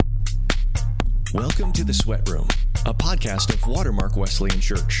Welcome to The Sweat Room, a podcast of Watermark Wesleyan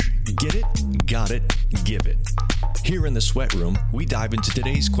Church. Get it, got it, give it. Here in The Sweat Room, we dive into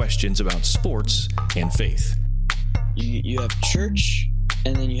today's questions about sports and faith. You have church,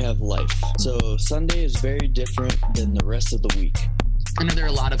 and then you have life. So Sunday is very different than the rest of the week. I know there are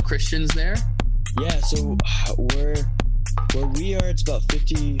a lot of Christians there. Yeah, so where we are, it's about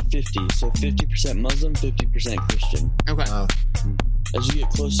 50-50. So 50% Muslim, 50% Christian. Okay. As you get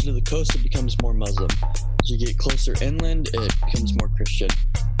closer to the coast, it becomes more Muslim. As you get closer inland, it becomes more Christian.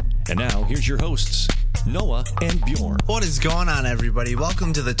 And now, here's your hosts, Noah and Bjorn. What is going on, everybody?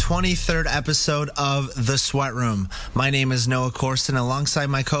 Welcome to the 23rd episode of The Sweat Room. My name is Noah Corson. Alongside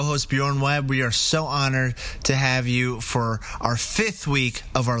my co-host, Bjorn Webb, we are so honored to have you for our 5th week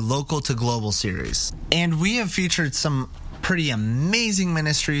of our Local to Global series. And we have featured some pretty amazing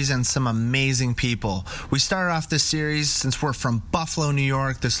ministries and some amazing people. We started off this series, since we're from Buffalo, New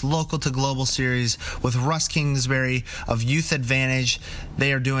York, this Local to Global series with Russ Kingsbury of Youth Advantage.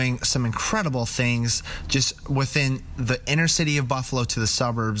 They are doing some incredible things just within the inner city of Buffalo to the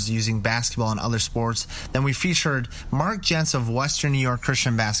suburbs using basketball and other sports. Then we featured Mark Jentz of Western New York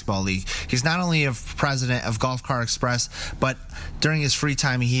Christian Basketball League. He's not only a president of Golf Car Express, but during his free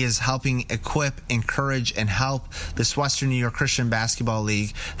time, he is helping equip, encourage, and help this Western New York Christian Basketball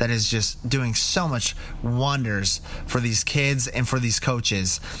League that is just doing so much wonders for these kids and for these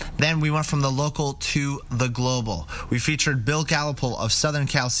coaches. Then we went from the local to the global. We featured Bill Gallipol of Southern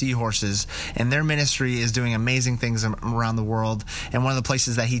Cal Seahorses, and their ministry is doing amazing things around the world. And one of the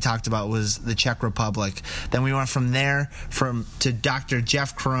places that he talked about was the Czech Republic. Then we went from there to Dr.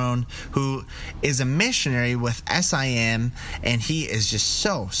 Jeff Crone, who is a missionary with SIM, and he is just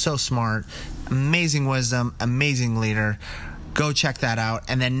so smart. Amazing wisdom, amazing leader. Go check that out.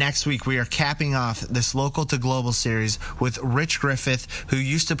 And then next week, we are capping off this Local to Global series with Rich Griffith, who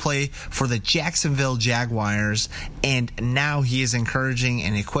used to play for the Jacksonville Jaguars, and now he is encouraging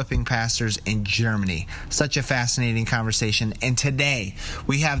and equipping pastors in Germany. Such a fascinating conversation. And today,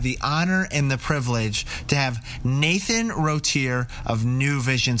 we have the honor and the privilege to have Nathan Rottier of New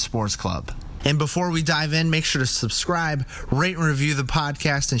Vision Sports Club. And before we dive in, make sure to subscribe, rate and review the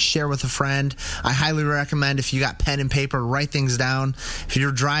podcast, and share with a friend. I highly recommend, if you got pen and paper, write things down. If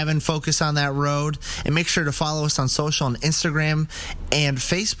you're driving, focus on that road. And make sure to follow us on social on Instagram and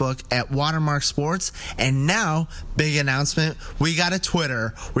Facebook at Watermark Sports. And now, big announcement, we got a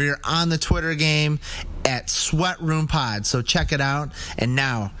Twitter. We are on the Twitter game at Sweat Room Pod, so check it out. And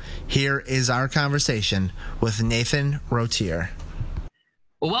now, here is our conversation with Nathan Rottier.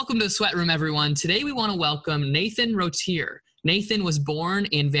 Well, welcome to the Sweat Room, everyone. Today we want to welcome Nathan Rottier. Nathan was born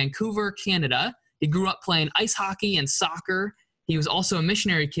in Vancouver, Canada. He grew up playing ice hockey and soccer. He was also a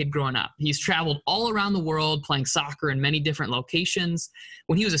missionary kid growing up. He's traveled all around the world playing soccer in many different locations.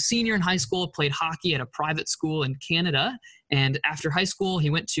 When he was a senior in high school, played hockey at a private school in Canada. And after high school,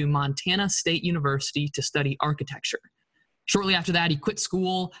 he went to Montana State University to study architecture. Shortly after that, he quit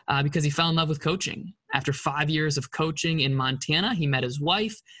school because he fell in love with coaching. After 5 years of coaching in Montana, he met his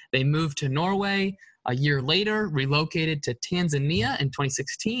wife. They moved to Norway. A year later, relocated to Tanzania in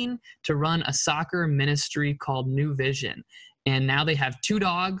 2016 to run a soccer ministry called New Vision. And now they have 2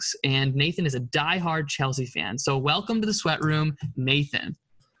 dogs, and Nathan is a diehard Chelsea fan. So welcome to the Sweat Room, Nathan.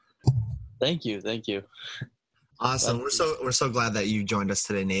 Thank you. Awesome. We're so glad that you joined us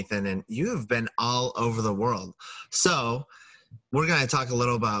today, Nathan, and you have been all over the world. So we're going to talk a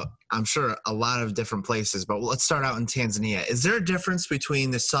little about, I'm sure, a lot of different places, but let's start out in Tanzania. Is there a difference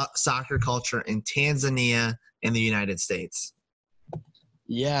between the soccer culture in Tanzania and the United States?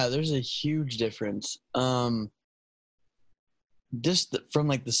 Yeah, there's a huge difference. Just from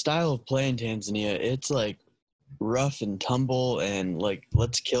like the style of play in Tanzania, it's like rough and tumble and like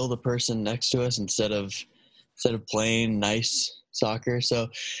let's kill the person next to us instead of playing nice soccer. So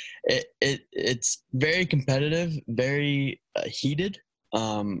it's very competitive, very heated.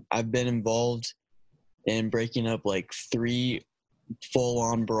 I've been involved in breaking up like 3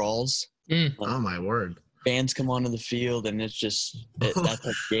 full-on brawls. Oh my word. Fans come onto the field and it's just that's like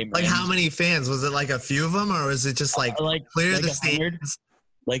game. Like how many fans? Was it like a few of them, or was it just like clear the stands?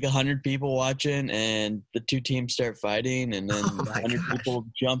 Like 100 people watching, and the 2 teams start fighting, and then 100 people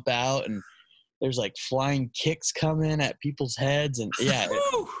jump out, and there's like flying kicks coming at people's heads, and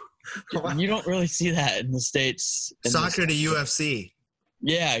you don't really see that in the States. Soccer to UFC.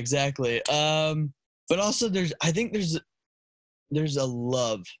 Yeah, exactly. But also there's a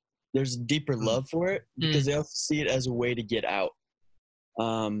love. There's a deeper love for it because they also see it as a way to get out.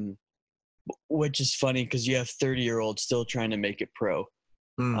 Which is funny because you have 30-year-olds still trying to make it pro.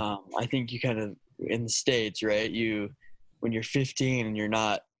 I think you kind of in the States, right? When you're 15 and you're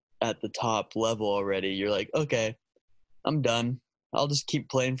not at the top level already, you're like, okay, I'm done. I'll just keep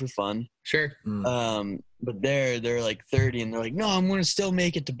playing for fun. Sure. But they're like 30 and they're like, no, I'm going to still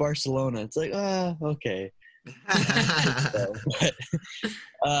make it to Barcelona. It's like, okay.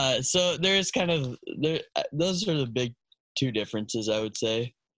 So there's kind of those are the big two differences, I would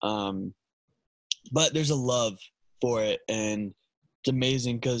say. But there's a love for it, and it's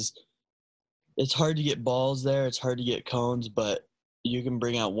amazing because it's hard to get balls there. It's hard to get cones, but you can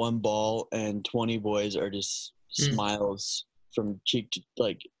bring out one ball and 20 boys are just smiles from cheek to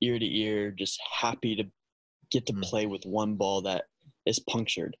like ear to ear, just happy to get to play with one ball that is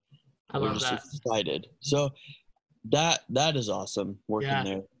punctured. We're just excited. So that is awesome working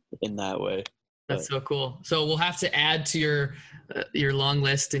there in that way. That's so cool. So we'll have to add to your long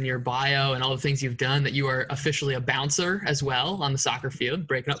list and your bio and all the things you've done that you are officially a bouncer as well on the soccer field,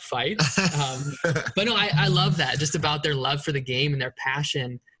 breaking up fights. But no, I love that, just about their love for the game and their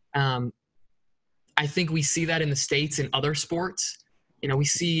passion. I think we see that in the States in other sports. You know, we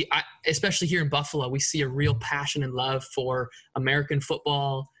see, especially here in Buffalo, we see a real passion and love for American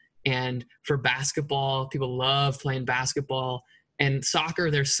football and for basketball. People love playing basketball. And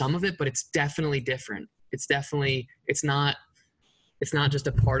soccer, there's some of it, but it's definitely different. It's not just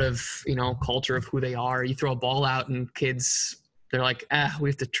a part of, culture of who they are. You throw a ball out and kids, they're like, we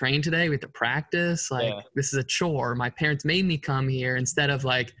have to train today. We have to practice. This is a chore. My parents made me come here, instead of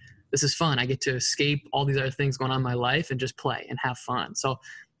like, this is fun. I get to escape all these other things going on in my life and just play and have fun. So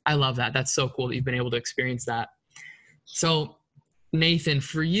I love that. That's so cool that you've been able to experience that. So Nathan,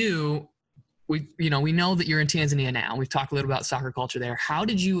 for you, we know that you're in Tanzania now. We've talked a little about soccer culture there. How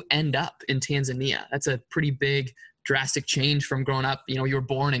did you end up in Tanzania? That's a pretty big, drastic change from growing up. You were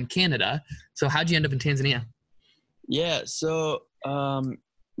born in Canada. So how'd you end up in Tanzania? Yeah. So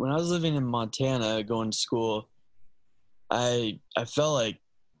when I was living in Montana going to school, I felt like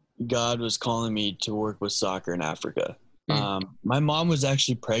God was calling me to work with soccer in Africa. My mom was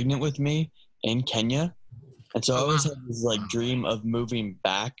actually pregnant with me in Kenya. And so I always had this dream of moving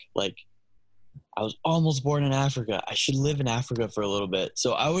back. Like, I was almost born in Africa. I should live in Africa for a little bit.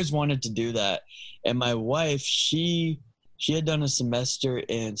 So I always wanted to do that. And my wife, she had done a semester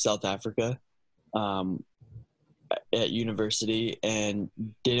in South Africa at university and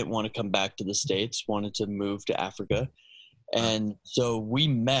didn't want to come back to the States, wanted to move to Africa. And so we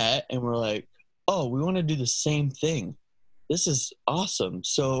met and we're like, oh, we want to do the same thing. This is awesome.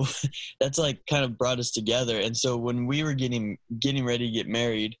 So that's kind of brought us together. And so when we were getting ready to get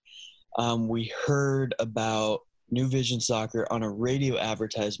married, we heard about New Vision Soccer on a radio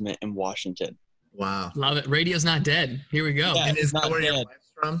advertisement in Washington. Wow. Love it. Radio's not dead. Here we go. Yeah, and is that where your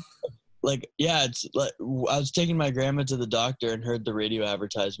wife's from? It's like I was taking my grandma to the doctor and heard the radio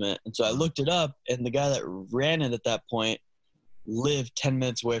advertisement. And so I looked it up, and the guy that ran it at that point lived 10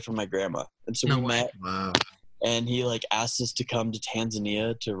 minutes away from my grandma. And so we met. Wow. And he asked us to come to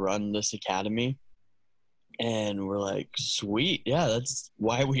Tanzania to run this academy. And we're like, sweet. Yeah, that's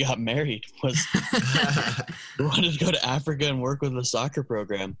why we got married, was we wanted to go to Africa and work with a soccer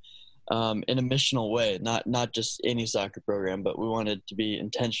program in a missional way, not just any soccer program, but we wanted to be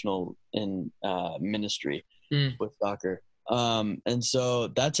intentional in ministry with soccer. And so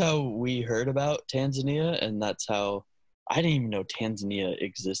that's how we heard about Tanzania, and that's how I didn't even know Tanzania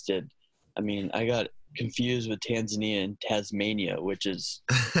existed. I mean, I got confused with Tanzania and Tasmania, which is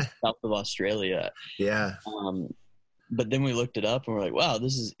south of Australia. Yeah. But then we looked it up and we're like, wow,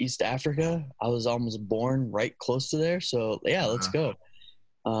 this is East Africa. I was almost born right close to there. So yeah, let's go.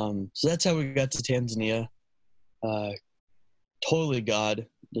 So that's how we got to Tanzania. Totally God.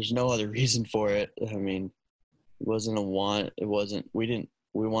 There's no other reason for it. I mean, it wasn't a want. It wasn't, we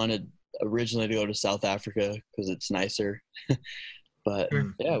wanted originally to go to South Africa because it's nicer. But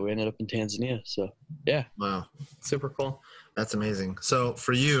yeah, we ended up in Tanzania. So yeah. Wow. Super cool. That's amazing. So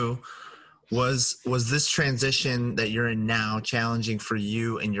for you, was this transition that you're in now challenging for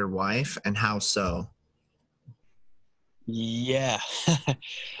you and your wife, and how so? Yeah.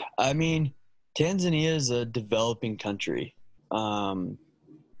 I mean, Tanzania is a developing country. So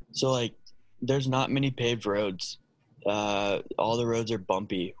there's not many paved roads. All the roads are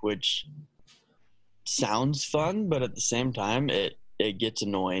bumpy, which sounds fun, but at the same time, it gets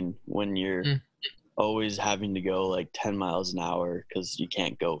annoying when you're always having to go 10 miles an hour because you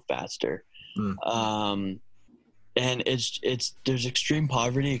can't go faster. And there's extreme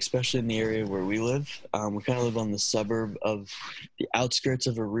poverty, especially in the area where we live. We kind of live on the suburb of the outskirts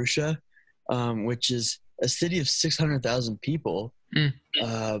of Arusha, which is a city of 600,000 people.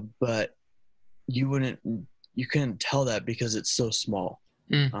 But you couldn't tell that because it's so small.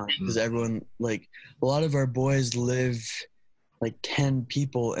 Because everyone, a lot of our boys live like 10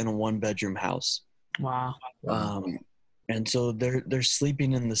 people in a 1-bedroom house. Wow. And so they're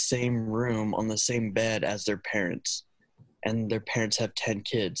sleeping in the same room on the same bed as their parents, and their parents have 10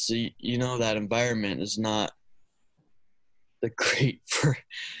 kids. So you know that environment is not the great for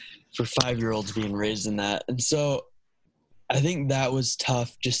 5-year-olds being raised in that. And so I think that was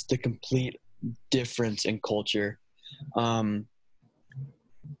tough, just the complete difference in culture. But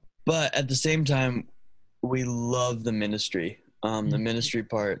at the same time, we love the ministry. The ministry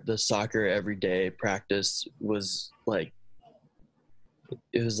part, the soccer every day practice was like,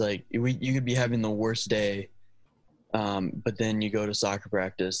 it was like you could be having the worst day, but then you go to soccer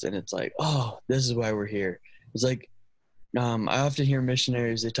practice and it's like, oh, this is why we're here. It's like, I often hear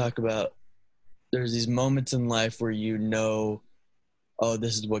missionaries, they talk about there's these moments in life where you know, oh,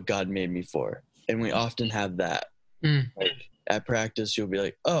 this is what God made me for. And we often have that. Like at practice, you'll be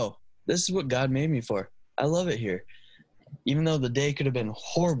like, oh, this is what God made me for. I love it here. Even though the day could have been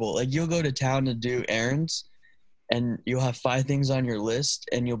horrible. Like you'll go to town to do errands and you'll have 5 things on your list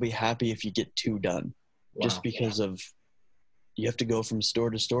and you'll be happy if you get 2 done. Wow. Just because of you have to go from store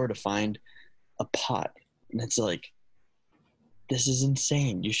to store to find a pot. And it's like, this is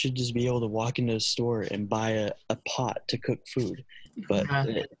insane. You should just be able to walk into a store and buy a pot to cook food. But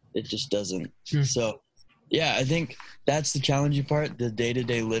it just doesn't. So, yeah, I think that's the challenging part, the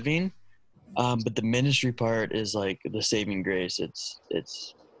day-to-day living. But the ministry part is like the saving grace. It's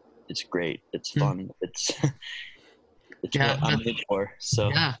great. It's fun. It's what I'm in for.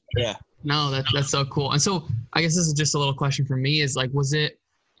 So, yeah. No, that's so cool. And so I guess this is just a little question for me is like, was it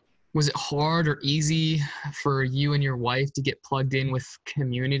hard or easy for you and your wife to get plugged in with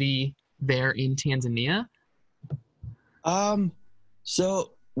community there in Tanzania?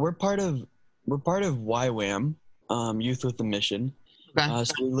 So we're part of YWAM, Youth with a Mission. Okay.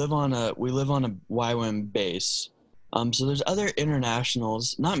 So we live on a YWAM base. So there's other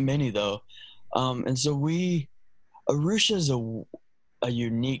internationals, not many though. And so Arusha is a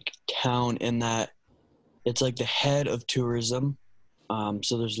unique town in that it's like the head of tourism.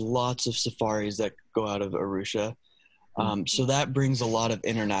 So there's lots of safaris that go out of Arusha. So that brings a lot of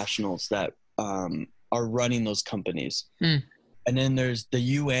internationals that are running those companies. And then there's the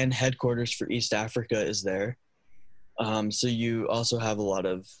UN headquarters for East Africa is there. So you also have a lot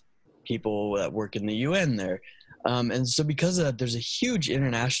of people that work in the UN there. And so because of that, there's a huge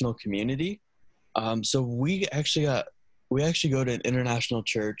international community. So we actually go to an international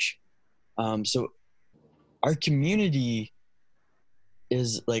church. So our community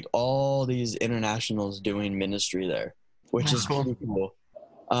is like all these internationals doing ministry there, which is pretty cool.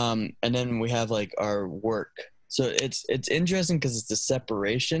 And then we have like our work. So it's interesting because it's a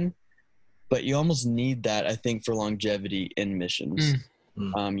separation, but you almost need that, I think, for longevity in missions.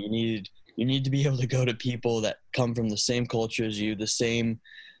 You need to be able to go to people that come from the same culture as you, the same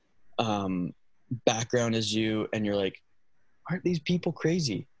background as you, and you're like, aren't these people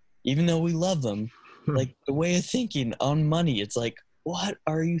crazy? Even though we love them, like the way of thinking on money, it's like, what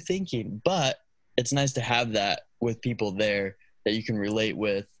are you thinking? But it's nice to have that with people there that you can relate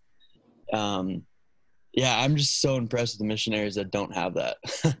with. I'm just so impressed with the missionaries that don't have that.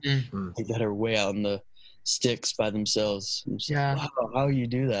 That are way out in the sticks by themselves. Wow, how you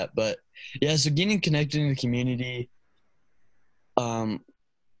do that? But yeah, so getting connected in the community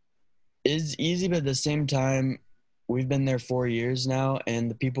is easy, but at the same time, we've been there 4 years now, and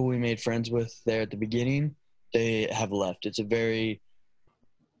the people we made friends with there at the beginning, they have left. It's a very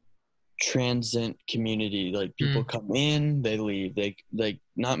transient community. Like people come in, they leave. They like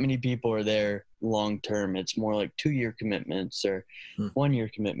not many people are there long term. It's more like 2-year commitments or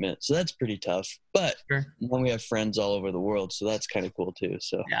 1-year commitments. So that's pretty tough. But then we have friends all over the world, so that's kind of cool too.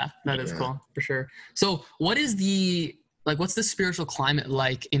 So yeah, that is cool for sure. So what's the spiritual climate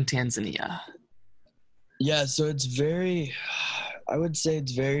like in Tanzania? Yeah, so it's I would say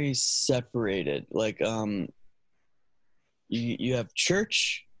it's very separated. Like you have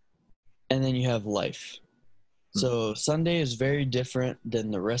church and then you have life. So Sunday is very different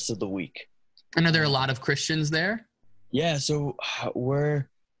than the rest of the week. And are there a lot of Christians there? Yeah, so where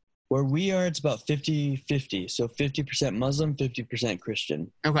we are, it's about 50-50. So 50% Muslim, 50%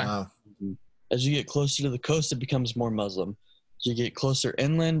 Christian. Okay. Wow. As you get closer to the coast, it becomes more Muslim. As you get closer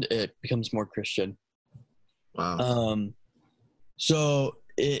inland, it becomes more Christian. Wow. So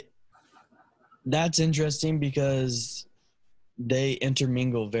that's interesting because they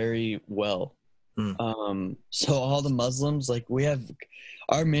intermingle very well. So all the Muslims, like we have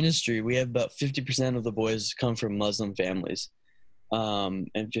our ministry, we have about 50% of the boys come from Muslim families, and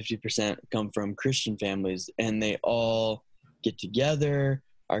 50% come from Christian families, and they all get together.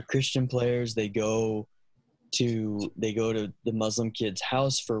 Our Christian players, they go they go to the Muslim kid's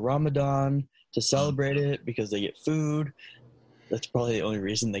house for Ramadan to celebrate it because they get food. That's probably the only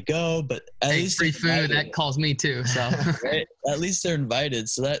reason they go, but at least free food, that calls me too. So right? At least they're invited.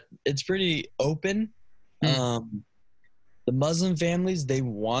 So that it's pretty open. The Muslim families, they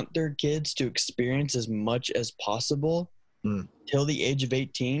want their kids to experience as much as possible till the age of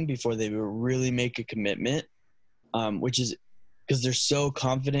 18 before they will really make a commitment, which is because they're so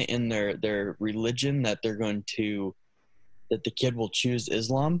confident in their religion that that the kid will choose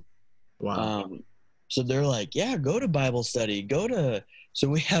Islam. Wow. So they're like, yeah, go to Bible study, so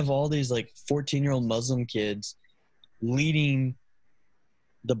we have all these like 14-year-old Muslim kids leading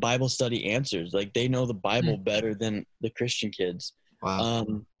the Bible study answers. Like they know the Bible better than the Christian kids.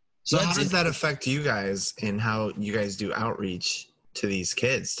 Wow. So how does that affect you guys and how you guys do outreach to these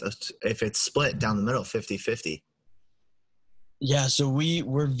kids if it's split down the middle, 50-50? Yeah, so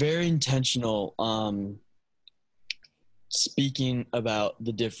we're very intentional speaking about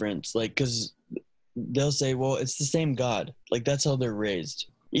the difference, like, because they'll say, well, it's the same God. Like that's how they're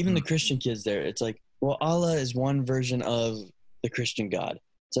raised. Even the Christian kids there, it's like, well, Allah is one version of the Christian God.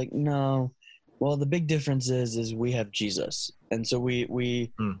 It's like, no. Well, the big difference is we have Jesus. And so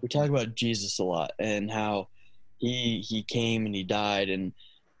we talk about Jesus a lot and how he came and he died and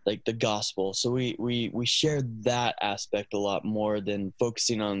like the gospel. So we share that aspect a lot more than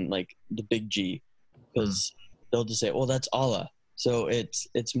focusing on like the big G, because they'll just say, well, that's Allah. So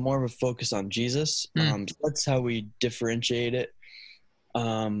it's more of a focus on Jesus. That's how we differentiate it.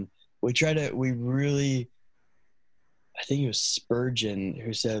 I think it was Spurgeon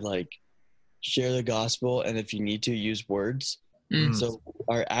who said, like, share the gospel, and if you need to, use words. So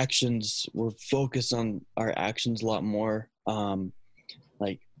we're focused on our actions a lot more,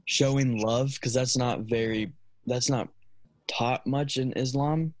 like showing love, because that's not taught much in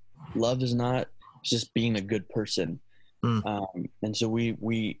Islam. Love is not just being a good person. And so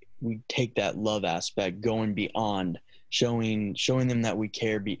we take that love aspect, going beyond, showing them that we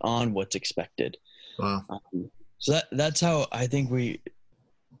care beyond what's expected. Wow. So that's how I think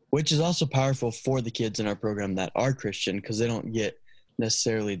which is also powerful for the kids in our program that are Christian, because they don't get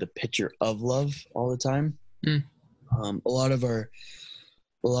necessarily the picture of love all the time. A lot of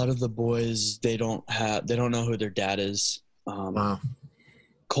the boys, they don't know who their dad is. Wow.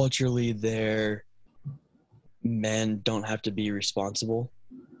 Culturally, their men don't have to be responsible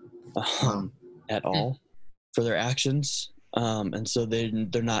at all for their actions, and so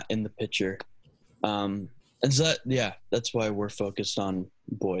they're not in the picture. And so that's why we're focused on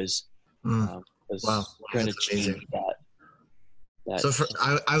boys. Wow, trying to change that. So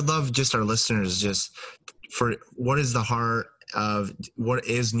I would love just our listeners, just for what is the heart of what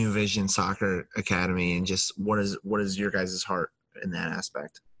is New Vision Soccer Academy, and just what is your guys' heart in that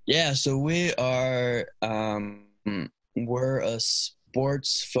aspect? Yeah, so we are we're a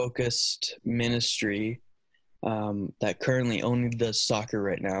sports focused ministry that currently only does soccer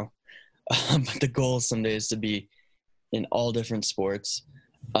right now. But the goal someday is to be in all different sports,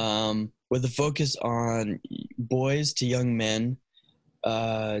 with a focus on boys to young men.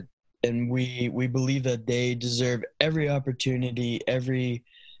 And we believe that they deserve every opportunity, every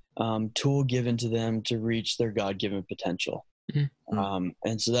tool given to them to reach their God-given potential.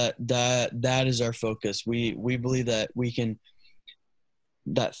 And so that is our focus. We believe that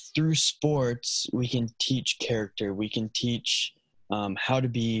that through sports, we can teach character. We can teach how to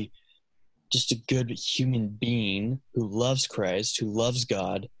be just a good human being who loves Christ, who loves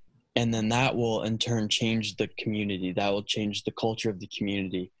God, and then that will in turn change the community. That will change the culture of the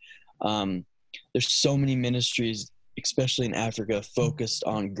community. There's so many ministries, especially in Africa, focused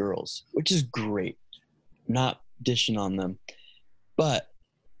on girls, which is great. Not dishing on them, but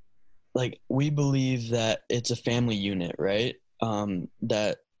like we believe that it's a family unit, right?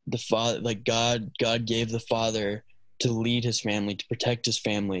 That the father, like God gave the father to lead his family, to protect his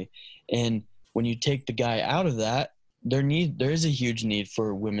family. And when you take the guy out of that, there is a huge need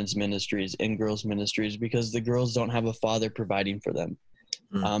for women's ministries and girls' ministries, because the girls don't have a father providing for them.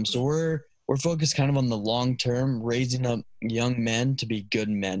 So we're focused kind of on the long term, raising up young men to be good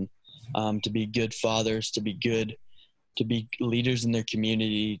men, to be good fathers, to be leaders in their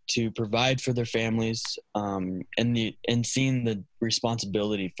community, to provide for their families, and seeing the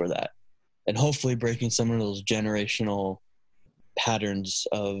responsibility for that, and hopefully breaking some of those generational patterns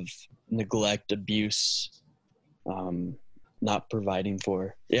of neglect, abuse, not providing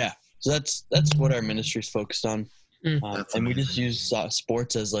for. Yeah. So that's what our ministry is focused on. And we just use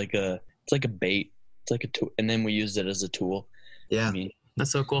sports as it's like a bait. It's like a tool, and then we use it as a tool. Yeah.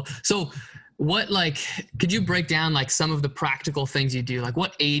 That's so cool. So Could you break down like some of the practical things you do? Like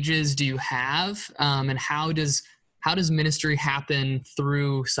what ages do you have? And how does ministry happen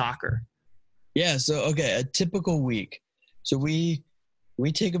through soccer? Yeah. So, okay. A typical week. So we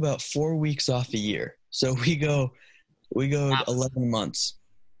take about 4 weeks off a year. So we go Wow. 11 months.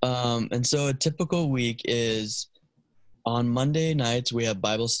 And so a typical week is on Monday nights, we have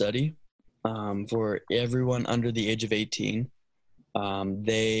Bible study, for everyone under the age of 18.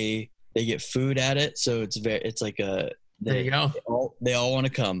 They get food at it. So it's like There you go. they all want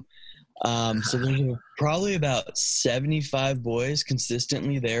to come. So there's probably about 75 boys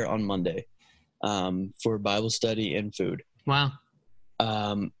consistently there on Monday, for Bible study and food. Wow.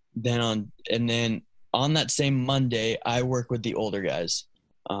 Then on that same Monday, I work with the older guys.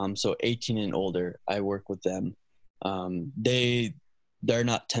 So 18 and older, I work with them. They're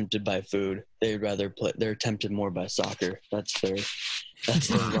not tempted by food. They'd rather play. They're tempted more by soccer. That's their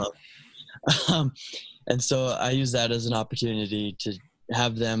love. And so I use that as an opportunity to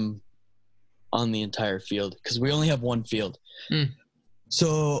have them on the entire field because we only have one field.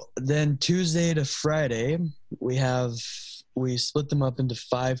 So then Tuesday to Friday, we split them up into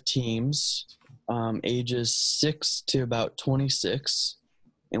 5 teams, ages 6 to about 26.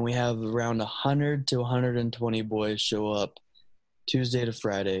 And we have around 100 to 120 boys show up Tuesday to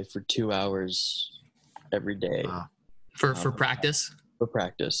Friday for 2 hours every day. Wow. For practice? For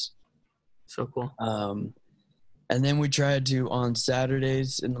practice. So cool. And then we try to, on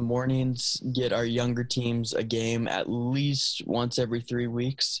Saturdays in the mornings, get our younger teams a game at least once every 3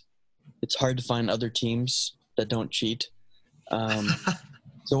 weeks. It's hard to find other teams that don't cheat. So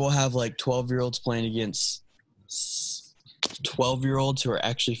we'll have like 12-year-olds playing against 12-year-olds who are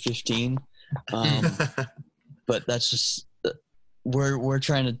actually 15. But that's just we're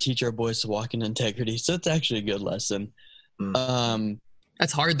trying to teach our boys to walk in integrity. So it's actually a good lesson.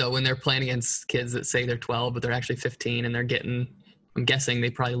 That's hard though when they're playing against kids that say they're 12 but they're actually 15 and I'm guessing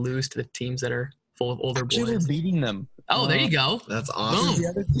they probably lose to the teams that are full of older boys. We're beating them. Oh, there you go. That's awesome.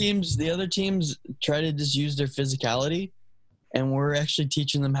 The other teams try to just use their physicality, and we're actually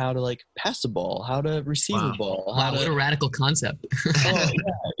teaching them how to like pass the ball, how to receive a ball. Wow, what a radical concept.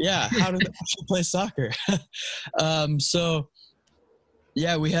 Yeah, how to actually play soccer. So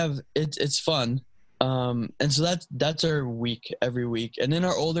yeah, we have it's fun. And so that's our week every week. And then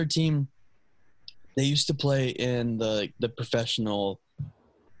our older team, they used to play in the professional,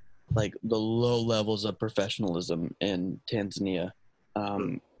 like the low levels of professionalism in Tanzania.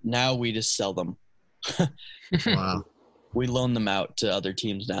 Now we just sell them. Wow. We loan them out to other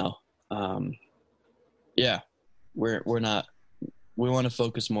teams now. Yeah, we want to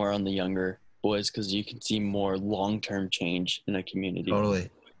focus more on the younger boys because you can see more long-term change in a community. Totally.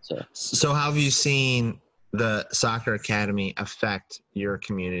 So how have you seen the soccer academy affect your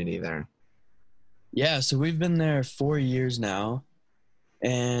community there? Yeah, so we've been there 4 years now.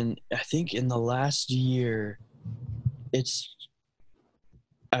 And I think in the last year, it's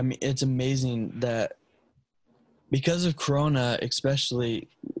amazing that because of Corona, especially,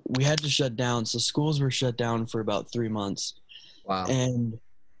 we had to shut down. So schools were shut down for about 3 months. Wow. And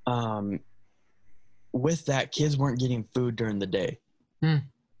with that, kids weren't getting food during the day.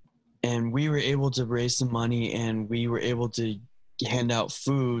 And we were able to raise some money, and we were able to hand out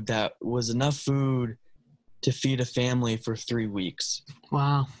food that was enough food to feed a family for 3 weeks.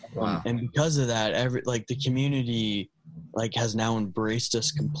 Wow. And because of that, the community has now embraced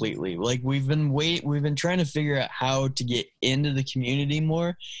us completely. Like we've been trying to figure out how to get into the community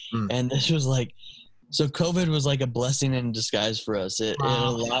more. And this was so COVID was like a blessing in disguise for us. It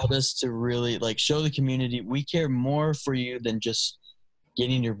allowed us to really show the community we care more for you than just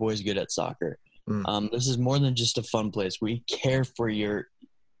getting your boys good at soccer. This is more than just a fun place. We care for your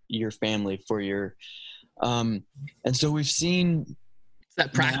family, for your and so we've seen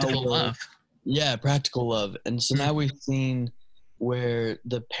that practical love. Yeah, practical love. And so now we've seen where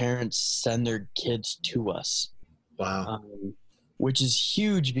the parents send their kids to us. Wow. Which is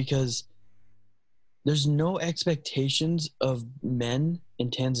huge because there's no expectations of men in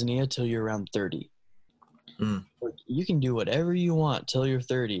Tanzania till you're around 30. You can do whatever you want till you're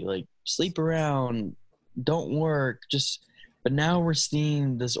 30. Sleep around, don't work, but now we're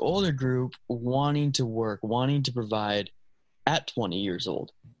seeing this older group wanting to work, wanting to provide at 20 years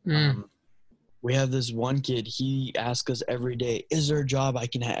old. We have this one kid, he asks us every day, is there a job I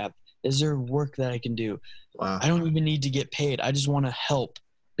can have? Is there work that I can do? Wow. I don't even need to get paid. I just want to help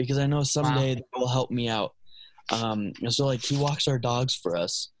because I know someday that will help me out. And so he walks our dogs for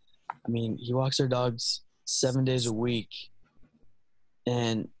us. He walks our dogs 7 days a week,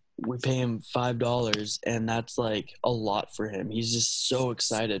 and we pay him $5, and that's a lot for him. He's just so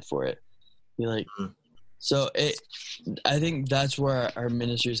excited for it. Be like, so I think that's where our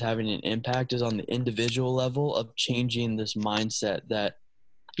ministry is having an impact, is on the individual level of changing this mindset that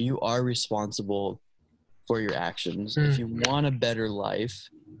you are responsible for your actions. If you want a better life,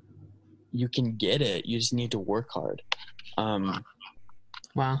 you can get it. You just need to work hard.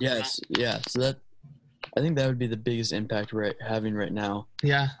 Wow. Yes. Yeah. So I think that would be the biggest impact we're having right now.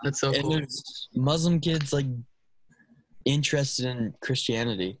 Yeah, that's so And cool. there's Muslim kids like interested in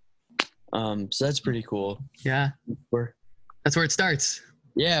Christianity. So that's pretty cool. Yeah. That's where it starts.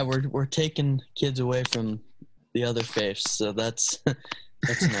 Yeah, we're taking kids away from the other faiths, so that's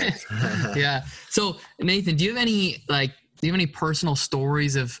nice. Yeah. So Nathan, do you have any personal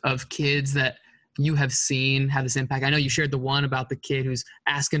stories of kids that you have seen have this impact? I know you shared the one about the kid who's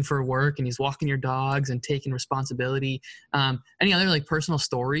asking for work and he's walking your dogs and taking responsibility. Any other like personal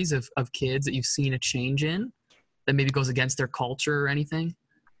stories of kids that you've seen a change in that maybe goes against their culture or anything?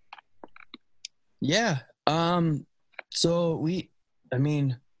 Yeah. So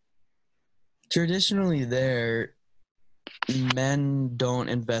traditionally men don't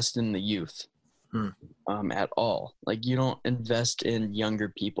invest in the youth at all. Like, you don't invest in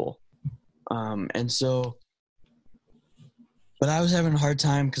younger people. And so, but I was having a hard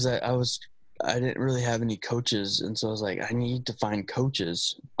time because I didn't really have any coaches. And so I was like, I need to find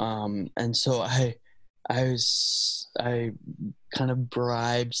coaches. And so I kind of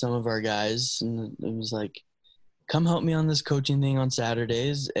bribed some of our guys, and it was like, come help me on this coaching thing on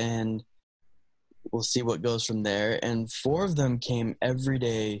Saturdays, and we'll see what goes from there. And 4 of them came every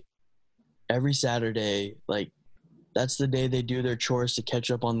day, every Saturday. Like, that's the day they do their chores to catch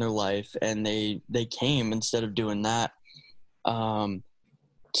up on their life. And they came instead of doing that, to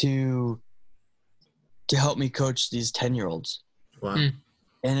help me coach these 10-year-olds. Wow.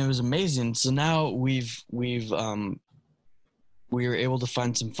 And it was amazing. So now we were able to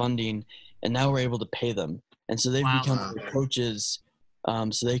find some funding, and now we're able to pay them. And so they've become coaches.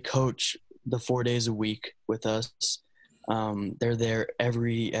 So they coach the 4 days a week with us. They're there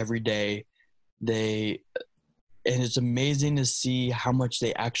every day. And it's amazing to see how much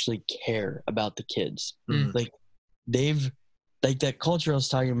they actually care about the kids. Like, like that culture I was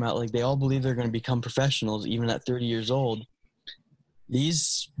talking about, like, they all believe they're going to become professionals even at 30 years old.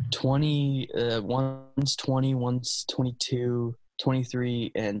 These 20, one's 20, one's 22,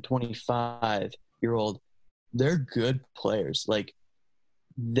 23, and 25-year-old, they're good players. Like,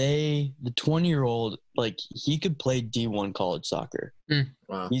 the 20-year-old, like, he could play D1 college soccer.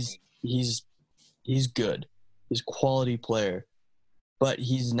 Wow. He's good. He's a quality player. But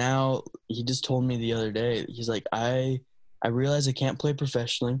he just told me the other day, he's like, I realize I can't play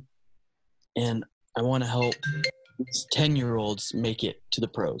professionally, and I want to help 10-year-olds make it to the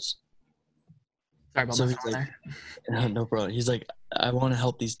pros. Sorry about my phone there. No problem. He's like, I want to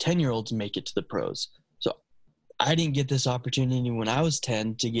help these 10-year-olds make it to the pros. So I didn't get this opportunity when I was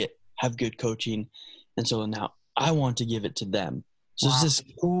 10 to have good coaching. And so now I want to give it to them. So it's this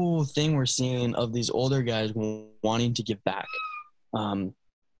cool thing we're seeing of these older guys wanting to give back.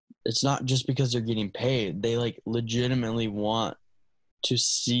 It's not just because they're getting paid. They like legitimately want to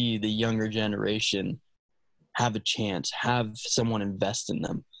see the younger generation have a chance, have someone invest in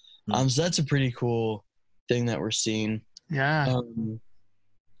them. So that's a pretty cool thing that we're seeing. Yeah.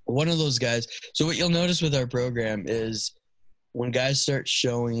 One of those guys. So what you'll notice with our program is when guys start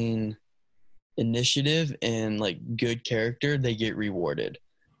showing initiative and like good character, they get rewarded.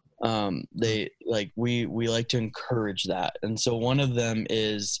 We like to encourage that. And so one of them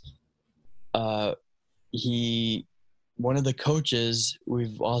is one of the coaches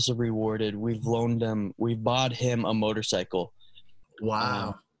we've also rewarded. We've bought him a motorcycle.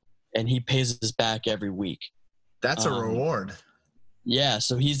 Wow. And he pays us back every week. That's a reward. Yeah.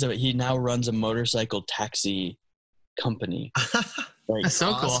 So he now runs a motorcycle taxi company. Like, That's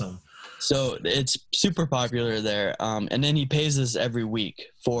so awesome. Cool. So it's super popular there. And then he pays us every week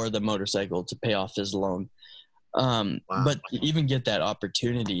for the motorcycle to pay off his loan. But to even get that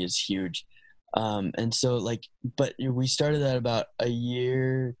opportunity is huge. And so but we started that about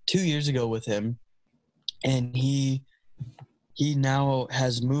 2 years ago with him. And he now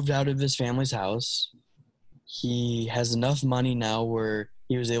has moved out of his family's house. He has enough money now where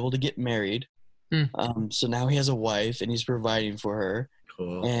he was able to get married. So now he has a wife and he's providing for her.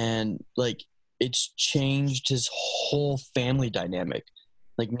 Cool. And like, it's changed his whole family dynamic.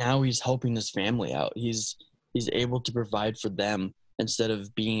 Like, now he's helping his family out. He's able to provide for them instead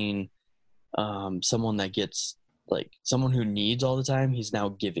of being someone that gets like someone who needs all the time. He's now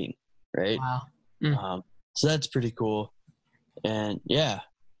giving, right? Wow. So that's pretty cool. And yeah,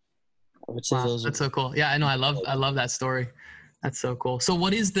 I would say those that's so cool. Yeah, I know. I love that story. That's so cool. So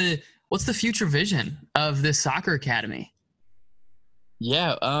what is what's the future vision of this soccer academy?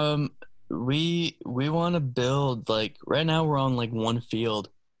 Yeah, we want to build, like, right now we're on like one field,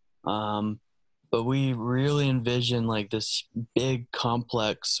 but we really envision like this big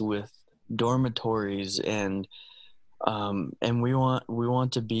complex with dormitories and we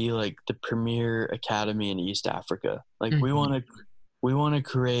want to be like the premier academy in East Africa. Like we want to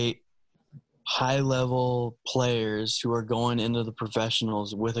create high level players who are going into the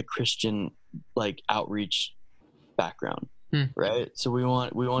professionals with a Christian like outreach background. Right? So we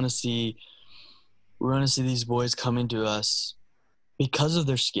want to see these boys coming to us because of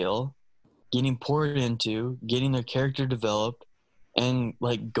their skill, getting poured into, getting their character developed, and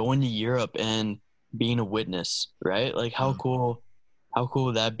like going to Europe and being a witness, right? Like how cool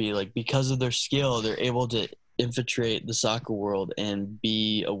would that be? Like because of their skill, they're able to infiltrate the soccer world and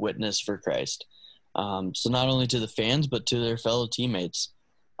be a witness for Christ. So not only to the fans, but to their fellow teammates.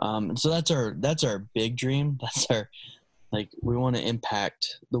 And so that's our big dream. That's our, like, we want to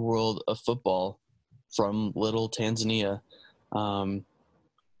impact the world of football from little Tanzania.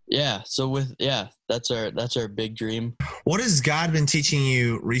 That's our big dream. What has God been teaching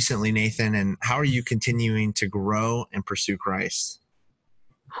you recently, Nathan, and how are you continuing to grow and pursue Christ?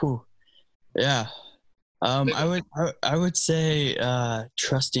 Yeah. I would say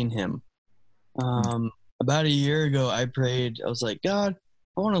trusting him. About a year ago, I prayed. I was like, God,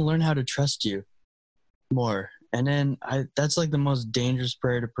 I want to learn how to trust you more. And then that's like the most dangerous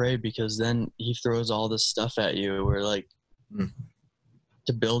prayer to pray, because then he throws all this stuff at you. We're like,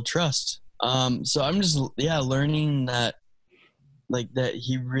 to build trust. So I'm just, learning that, like, that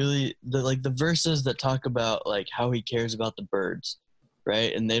he really, the verses that talk about like how he cares about the birds,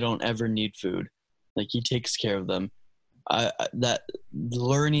 right? And they don't ever need food. Like he takes care of them. That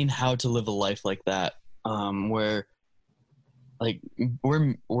learning how to live a life like that, where like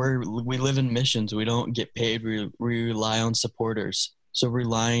we live in missions, we don't get paid, we rely on supporters. So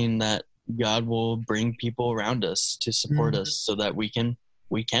relying that God will bring people around us to support us so that we can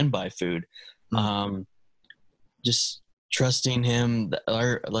buy food. Just trusting him that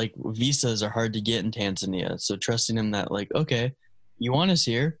our like visas are hard to get in Tanzania. So trusting him that like, okay, you want us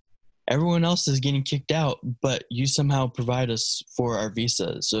here, everyone else is getting kicked out, but you somehow provide us for our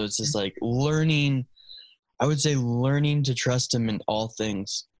visa. So it's just like learning to trust him in all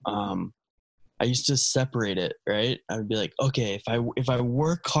things. I used to separate it, right? I would be like, okay, if I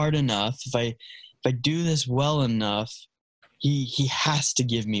work hard enough, if I do this well enough, he has to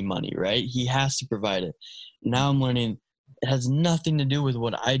give me money, right? He has to provide it. Now I'm learning it has nothing to do with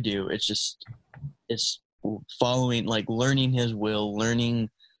what I do. It's following, like learning his will, learning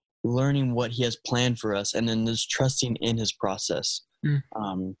what he has planned for us, and then just trusting in his process.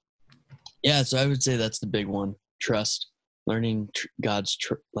 So I would say that's the big one. Trust, learning God's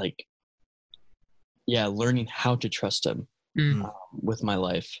learning how to trust him with my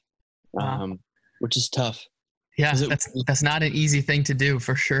life, which is tough. Yeah, that's not an easy thing to do,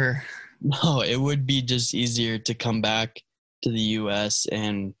 for sure. No, it would be just easier to come back to the U.S.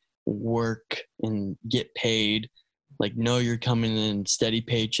 and work and get paid. Like, no, you're coming in steady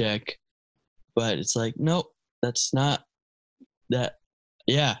paycheck. But it's like, nope, that's not that.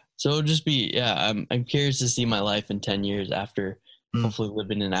 Yeah. So it'll just be, I'm curious to see my life in 10 years after hopefully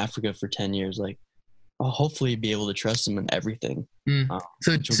living in Africa for 10 years. Like, I'll hopefully be able to trust him in everything.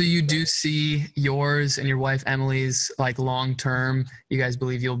 So you do see yours and your wife Emily's like long term. You guys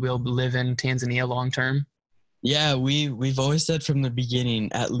believe you'll be able to live in Tanzania long term? Yeah, we've always said from the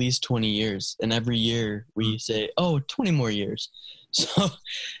beginning at least 20 years, and every year we say, 20 more years. So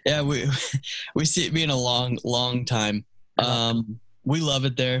yeah, we see it being a long time. We love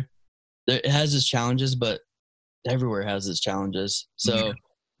it there. It has its challenges, but everywhere has its challenges. So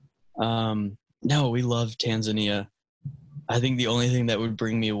no, we love Tanzania. I think the only thing that would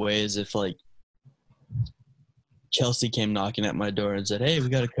bring me away is if like Chelsea came knocking at my door and said, "Hey, we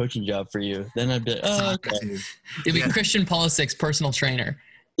got a coaching job for you." Then I'd be like, "Oh, okay." You'd be Christian Pulisic's personal trainer.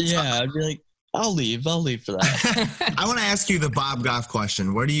 Yeah, I'd be like, I'll leave for that. I want to ask you the Bob Goff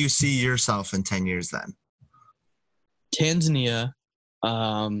question. Where do you see yourself in 10 years then? Tanzania,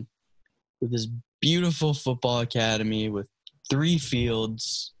 with this beautiful football academy with 3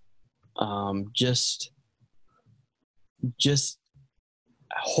 fields, just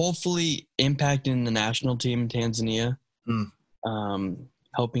hopefully impacting the national team in Tanzania,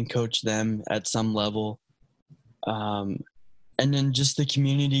 helping coach them at some level, and then just the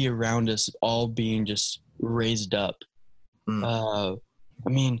community around us all being just raised up. I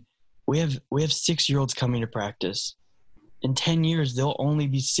mean, we have 6-year-olds coming to practice. In 10 years, they'll only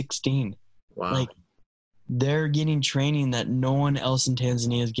be 16. Wow. Like, they're getting training that no one else in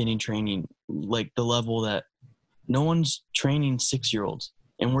Tanzania is getting training, like the level that no one's training 6-year-olds,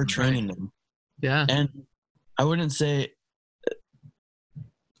 and we're training them. Yeah. And I wouldn't say,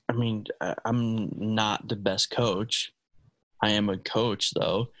 I mean, I'm not the best coach. I am a coach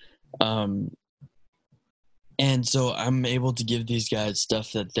though. And so I'm able to give these guys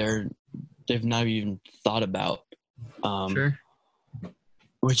stuff that they've not even thought about. Sure.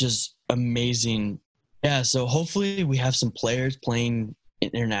 Which is amazing. Yeah, so hopefully we have some players playing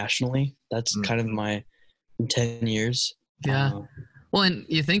internationally. That's kind of my 10 years. Yeah. Well, and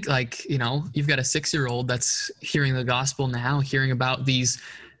you think like, you've got a 6-year-old that's hearing the gospel now, hearing about these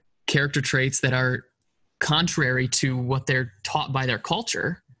character traits that are contrary to what they're taught by their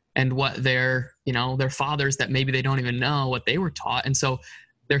culture and what their fathers that maybe they don't even know what they were taught. And so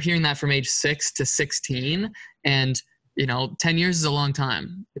they're hearing that from age 6 to 16. And 10 years is a long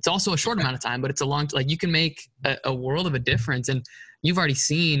time. It's also a short amount of time, but it's a long, like you can make a world of a difference. And you've already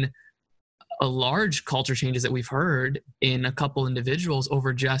seen a large culture changes that we've heard in a couple individuals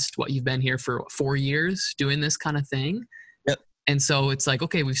over just what you've been here for 4 years doing this kind of thing. Yep. And so it's like,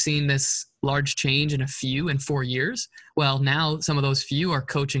 okay, we've seen this large change in 4 years. Well, now some of those few are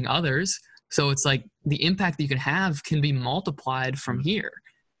coaching others. So it's like the impact that you can have can be multiplied from here.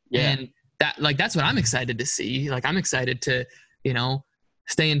 Yeah. And that's what I'm excited to see. Like, I'm excited to,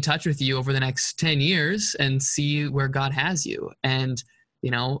 stay in touch with you over the next 10 years and see where God has you. And,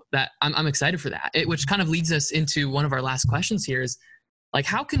 that I'm excited for that, which kind of leads us into one of our last questions here is like,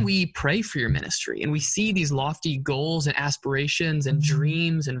 how can we pray for your ministry? And we see these lofty goals and aspirations and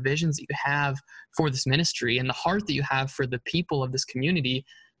dreams and visions that you have for this ministry and the heart that you have for the people of this community.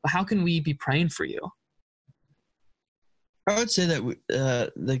 But how can we be praying for you? I would say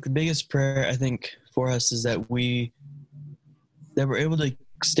that like the biggest prayer I think for us is that we're able to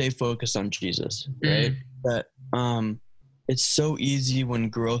stay focused on Jesus, right? That it's so easy when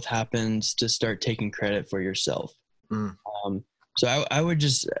growth happens to start taking credit for yourself. So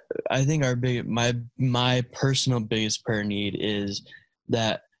I think my personal biggest prayer need is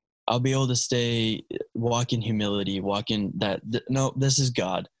that I'll be able to walk in humility, no, this is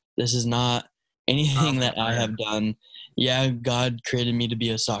God. This is not anything that I have done. Yeah, God created me to be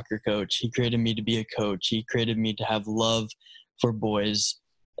a soccer coach. He created me to be a coach. He created me to have love for boys,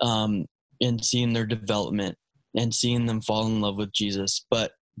 and seeing their development and seeing them fall in love with Jesus.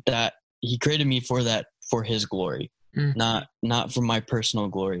 But that he created me for his glory, not for my personal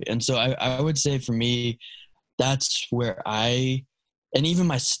glory. And so I would say for me, that's where and even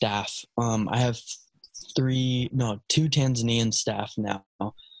my staff, I have 2 Tanzanian staff now,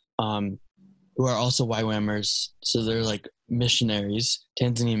 who are also YWAMers. So they're like missionaries,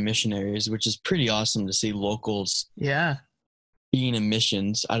 Tanzanian missionaries, which is pretty awesome to see locals being in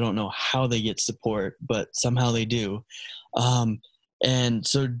missions. I don't know how they get support, but somehow they do. And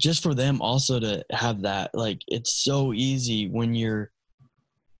so just for them also to have that, like, it's so easy when you're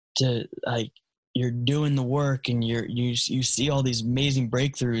doing the work and you see all these amazing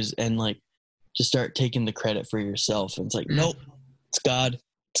breakthroughs and like just start taking the credit for yourself. And it's like, nope, it's God.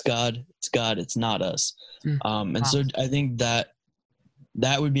 It's God. It's God. It's not us. So I think that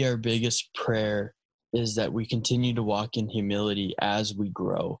would be our biggest prayer, is that we continue to walk in humility as we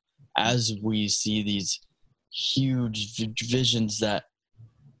grow, as we see these huge visions that,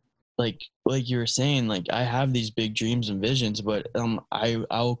 like you were saying, like I have these big dreams and visions, but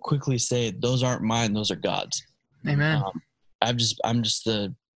I'll quickly say those aren't mine. Those are God's. Amen. I'm just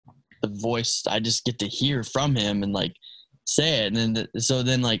the voice. I just get to hear from him and like say it. And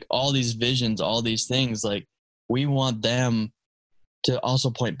then like all these visions, all these things, like we want them to also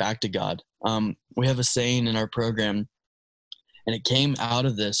point back to God. We have a saying in our program, and it came out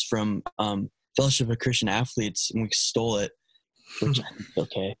of this from Fellowship of Christian Athletes, and we stole it, which I think is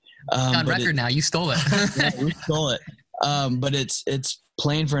okay. On record now, you stole it. Yeah, we stole it. But it's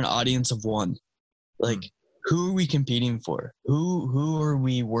playing for an audience of one. Like, who are we competing for? Who are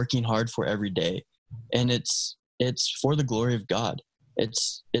we working hard for every day? And it's for the glory of God.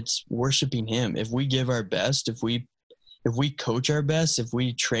 It's worshiping him. If we give our best, if we coach our best, if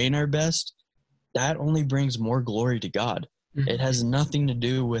we train our best, that only brings more glory to God. Mm-hmm. It has nothing to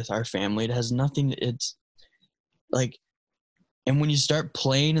do with our family. It has nothing. It's like, and when you start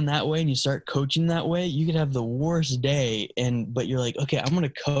playing in that way and you start coaching that way, you could have the worst day. But you're like, okay, I'm going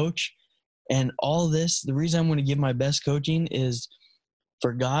to coach, and all this, the reason I'm going to give my best coaching is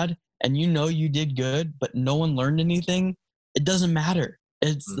for God. And you did good, but no one learned anything. It doesn't matter.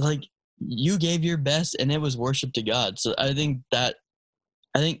 It's like you gave your best and it was worship to God. So I think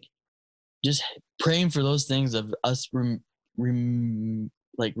just praying for those things of us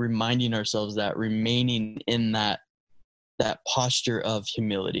like reminding ourselves that, remaining in that posture of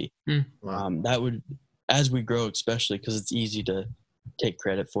humility. Wow. That would, as we grow, especially because it's easy to take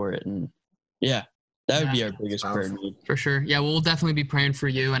credit for it. And yeah, that would be our biggest prayer need. For sure. Yeah, we'll definitely be praying for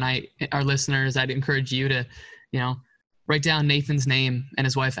you. And our listeners, I'd encourage you to, write down Nathan's name and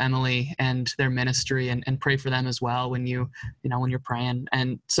his wife, Emily, and their ministry and pray for them as well when when you're praying.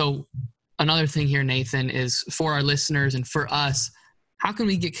 And so another thing here, Nathan, is for our listeners and for us, how can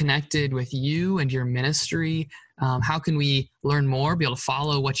we get connected with you and your ministry? How can we learn more, be able to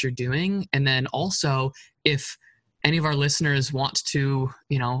follow what you're doing? And then also, if any of our listeners want to,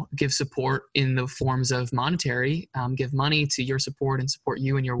 give support in the forms of monetary, give money to your support and support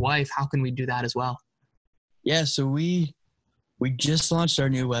you and your wife, how can we do that as well? Yeah, so we just launched our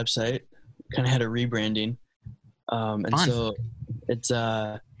new website, kind of had a rebranding. And Fun. so it's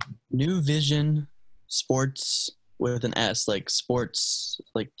New Vision Sports with an S, like sports,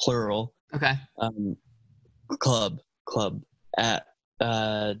 like plural. Okay. Club at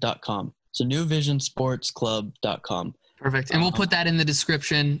 .com. So newvisionsportsclub.com. Perfect. And we'll put that in the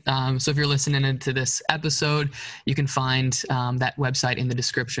description. So if you're listening into this episode, you can find that website in the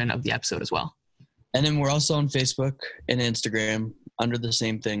description of the episode as well. And then we're also on Facebook and Instagram under the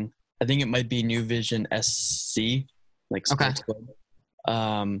same thing. I think it might be New Vision SC, like Sports Club.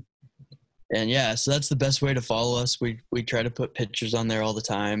 And yeah, so that's the best way to follow us. We try to put pictures on there all the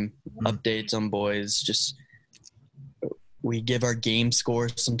time, updates on boys. Just we give our game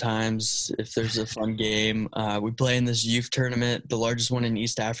scores sometimes if there's a fun game. We play in this youth tournament, the largest one in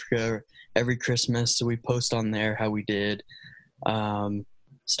East Africa, every Christmas. So we post on there how we did.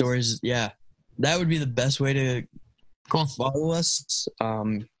 Stories, yeah. That would be the best way to follow us.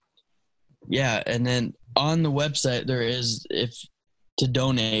 Yeah, and then on the website there is there's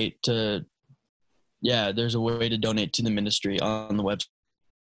a way to donate to the ministry on the website.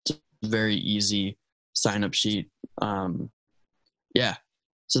 It's a very easy sign-up sheet.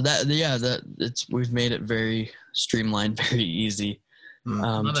 We've made it very streamlined, very easy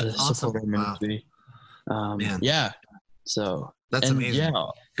to support our ministry. Yeah, so that's amazing. Yeah,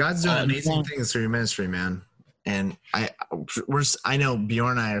 God's doing amazing things through your ministry, man. And I know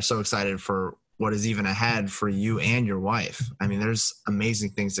Bjorn and I are so excited for what is even ahead for you and your wife. I mean, there's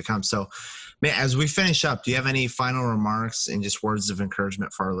amazing things to come. So, man, as we finish up, do you have any final remarks and just words of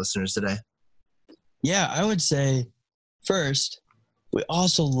encouragement for our listeners today? Yeah, I would say first, we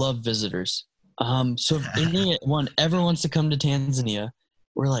also love visitors. So if anyone ever wants to come to Tanzania,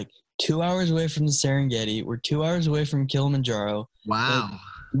 we're like 2 hours away from the Serengeti. We're 2 hours away from Kilimanjaro. Wow. Like,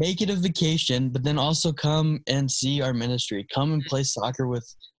 make it a vacation, but then also come and see our ministry. Come and play soccer with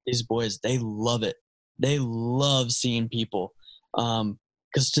these boys. They love it. They love seeing people.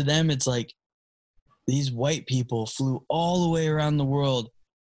 Because to them, it's like these white people flew all the way around the world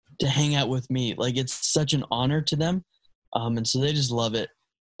to hang out with me. Like, it's such an honor to them. And so they just love it.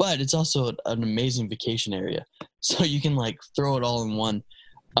 But it's also an amazing vacation area. So you can like throw it all in one.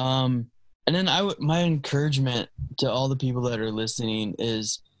 And then my encouragement to all the people that are listening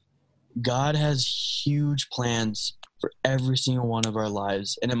is God has huge plans for every single one of our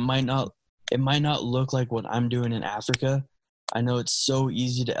lives. And it might not look like what I'm doing in Africa. I know it's so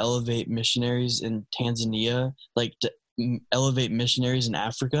easy to elevate missionaries in Tanzania, like to elevate missionaries in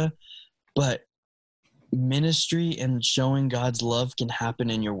Africa, but ministry and showing God's love can happen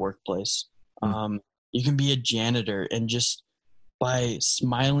in your workplace. You can be a janitor, and just by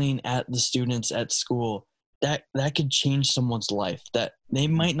smiling at the students at school, that could change someone's life, that they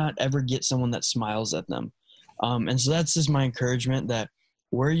might not ever get someone that smiles at them. And so that's just my encouragement, that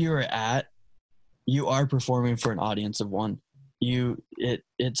where you are at, you are performing for an audience of one.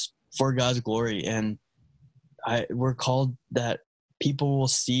 It's for God's glory. And we're called that people will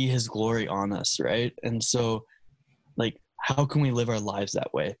see his glory on us, right? And so, like, how can we live our lives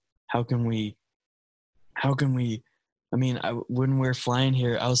that way? How can we when we're flying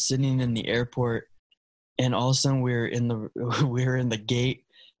here, I was sitting in the airport, and all of a sudden we were in the gate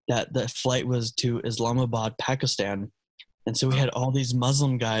that the flight was to Islamabad, Pakistan. And so we had all these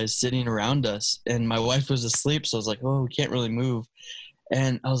Muslim guys sitting around us, and my wife was asleep. So I was like, oh, we can't really move.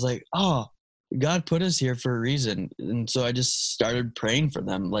 And I was like, oh, God put us here for a reason. And so I just started praying for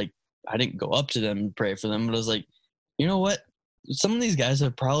them. Like, I didn't go up to them and pray for them, but I was like, you know what? Some of these guys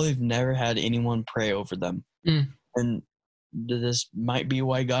have probably never had anyone pray over them. And this might be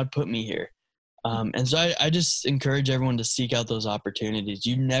why God put me here. And so I just encourage everyone to seek out those opportunities.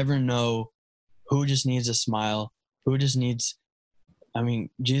 You never know who just needs a smile, who just needs,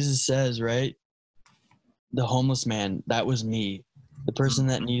 Jesus says, right? The homeless man, that was me. The person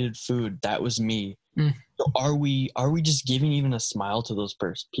that needed food, that was me. So are we just giving even a smile to those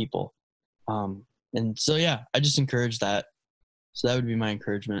people? And so, yeah, I just encourage that. So that would be my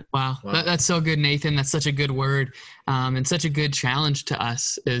encouragement. Wow. That's so good, Nathan. That's such a good word. And such a good challenge to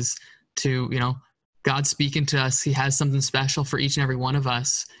us is to, God speaking to us. He has something special for each and every one of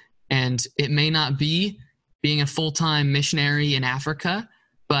us. And it may not be being a full-time missionary in Africa,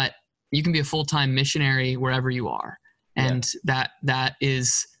 but you can be a full-time missionary wherever you are. And that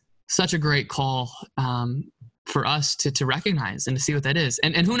is such a great call for us to recognize and to see what that is.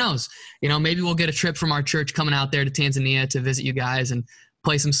 And who knows, maybe we'll get a trip from our church coming out there to Tanzania to visit you guys and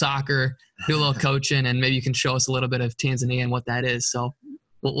play some soccer, do a little coaching, and maybe you can show us a little bit of Tanzania and what that is. So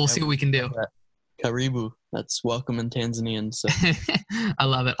we'll see what we can do. Karibu. That's welcome in Tanzanian. So I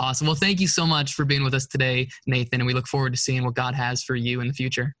love it. Awesome. Well, thank you so much for being with us today, Nathan. And we look forward to seeing what God has for you in the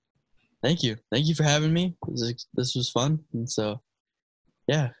future. Thank you. Thank you for having me. This was fun. And so,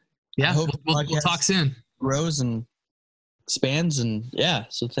 yeah. Yeah. We'll talk soon. Grows and expands, and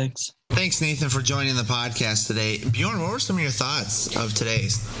so thanks. Thanks, Nathan, for joining the podcast today. Bjorn, what were some of your thoughts of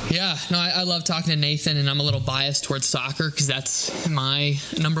today's? Yeah, no, I love talking to Nathan, and I'm a little biased towards soccer because that's my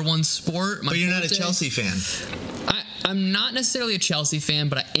number one sport. But you're not a Chelsea fan. I'm not necessarily a Chelsea fan,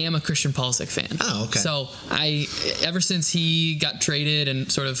 but I am a Christian Pulisic fan. Oh, okay. So ever since he got traded and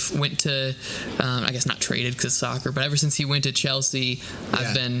sort of went to, I guess not traded because soccer, but ever since he went to Chelsea,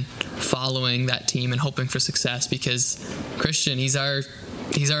 I've been following that team and hoping for success because Christian, he's our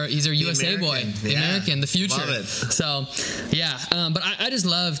USA boy, the American, the future. Love it. So, but I just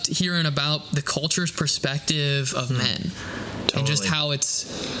loved hearing about the culture's perspective of men and just how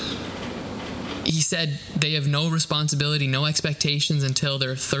he said they have no responsibility, no expectations until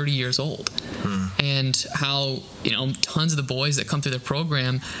they're 30 years old. And how, tons of the boys that come through their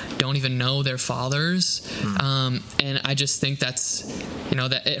program don't even know their fathers. And I just think that's,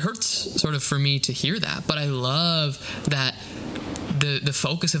 that it hurts sort of for me to hear that. But I love that the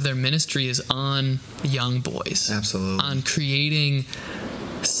focus of their ministry is on young boys. Absolutely. On creating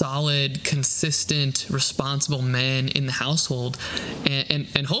solid, consistent, responsible men in the household,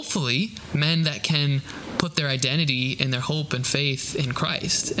 and hopefully men that can put their identity and their hope and faith in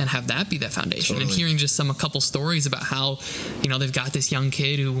Christ and have that be that foundation. Totally. And hearing just a couple stories about how, they've got this young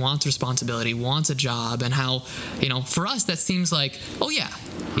kid who wants responsibility, wants a job, and how, for us that seems like,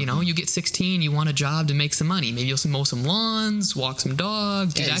 you get 16, you want a job to make some money. Maybe you'll mow some lawns, walk some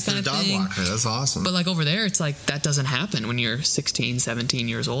dogs, do that kind of thing. Dog walker. That's awesome. But over there, it's like that doesn't happen when you're 16, 17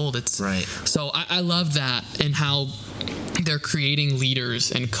 years old. It's right. So I love that, and how they're creating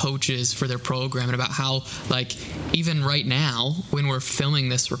leaders and coaches for their program, and about how even right now when we're filming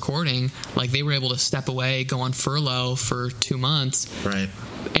this recording, they were able to step away, go on furlough for 2 months. Right.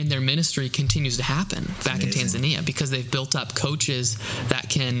 And their ministry continues to happen back in Tanzania because they've built up coaches that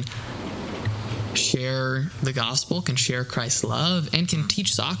can share the gospel, can share Christ's love, and can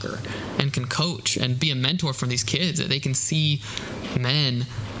teach soccer and can coach and be a mentor for these kids, that they can see men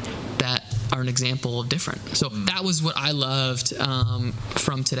that are an example of different. So that was what I loved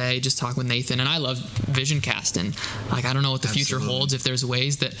from today, just talking with Nathan. And I love vision casting. I don't know what the future holds, if there's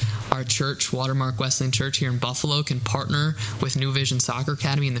ways that our church, Watermark Wesleyan Church here in Buffalo, can partner with New Vision Soccer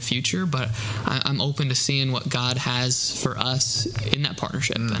Academy in the future. But I'm open to seeing what God has for us in that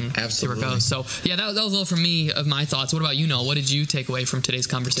partnership and see where it goes. So that was a little from me of my thoughts. What about you, Noah? What did you take away from today's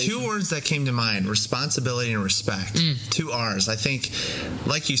conversation? 2 words that came to mind: responsibility and respect. 2 R's. I think,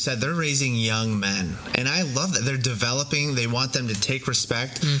 like you said, they're raising young men, and I love that they're developing. They want them to take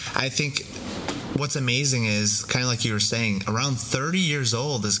respect. I think what's amazing is, kind of like you were saying, around 30 years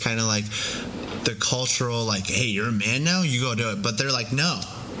old is kind of like the cultural, hey, you're a man now, you go do it. But they're like, no,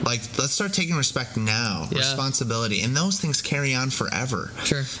 let's start taking respect now. Responsibility, and those things carry on forever.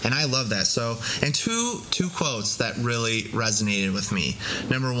 Sure. And I love that. So, and two quotes that really resonated with me.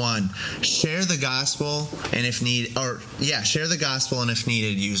 Number 1, share the gospel, and share the gospel, and if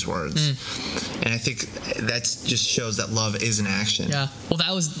needed, use words. And I think that just shows that love is an action. Yeah. Well,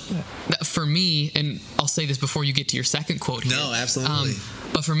 that was for me, and I'll say this before you get to your second quote here. No, absolutely.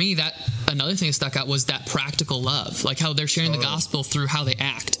 But for me, that another thing that stuck out was that practical love, how they're sharing the gospel through how they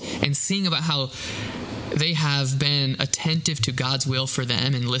act, and seeing about how they have been attentive to God's will for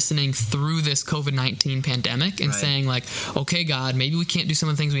them and listening through this COVID-19 pandemic and saying okay, God, maybe we can't do some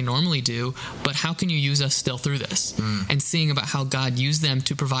of the things we normally do, but how can you use us still through this? And seeing about how God used them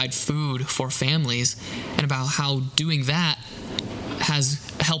to provide food for families, and about how doing that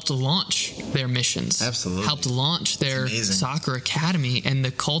has helped launch their missions. Absolutely. Helped launch their soccer academy, and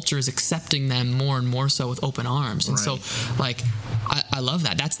the culture is accepting them more and more so with open arms. And so I love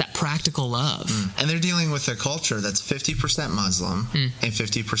that. That's that practical love. And they're dealing with a culture that's 50% Muslim and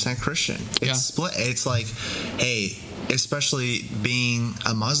 50% Christian. It's split. It's like, hey, especially being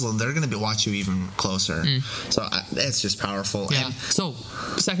a Muslim, they're going to watch you even closer. So it's just powerful. Yeah. And so,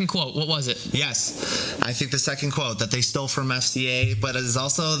 second quote, what was it? yes, I think the second quote that they stole from FCA, but it is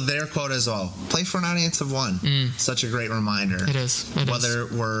also their quote as well. Play for an audience of one. Such a great reminder. It is. Whether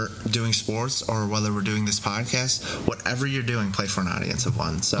we're doing sports or whether we're doing this podcast, whatever you're doing, play for an audience of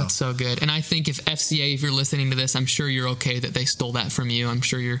one. So that's so good. And I think if FCA, if you're listening to this, I'm sure you're okay that they stole that from you. I'm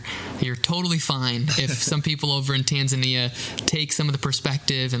sure you're totally fine if some people over in Tanzania take some of the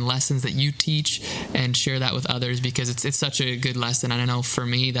perspective and lessons that you teach and share that with others, because it's such a good lesson. And I know for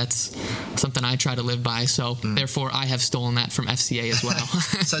me, that's something I try to live by. So therefore, I have stolen that from FCA as well.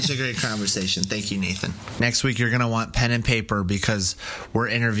 Such a great conversation. Thank you, Nathan. Next week, you're going to want pen and paper because we're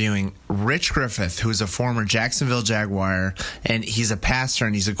interviewing Rich Griffith, who's a former Jacksonville Jaguar, and he's a pastor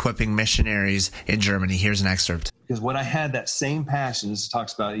and he's equipping missionaries in Germany. Here's an excerpt. Because when I had that same passion, this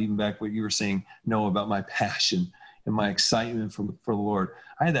talks about even back what you were saying, Noah, about my passion and my excitement for the Lord.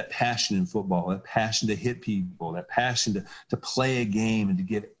 I had that passion in football, that passion to hit people, that passion to play a game and to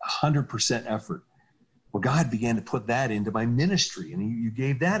give 100% effort. Well, God began to put that into my ministry, and you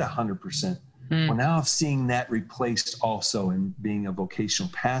gave that 100%. Well, now I'm seeing that replaced also in being a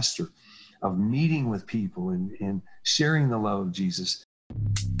vocational pastor, of meeting with people and sharing the love of Jesus.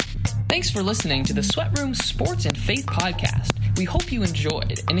 Thanks for listening to the Sweat Room Sports and Faith Podcast. We hope you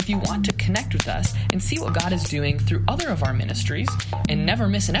enjoyed, and if you want to connect with us and see what God is doing through other of our ministries and never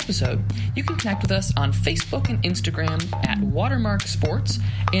miss an episode, you can connect with us on Facebook and Instagram at Watermark Sports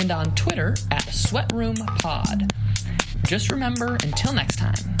and on Twitter at Sweat Room Pod. Just remember, until next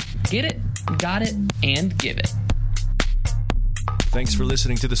time, get it, got it, and give it. Thanks for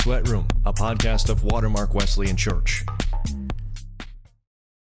listening to The Sweat Room, a podcast of Watermark Wesleyan Church.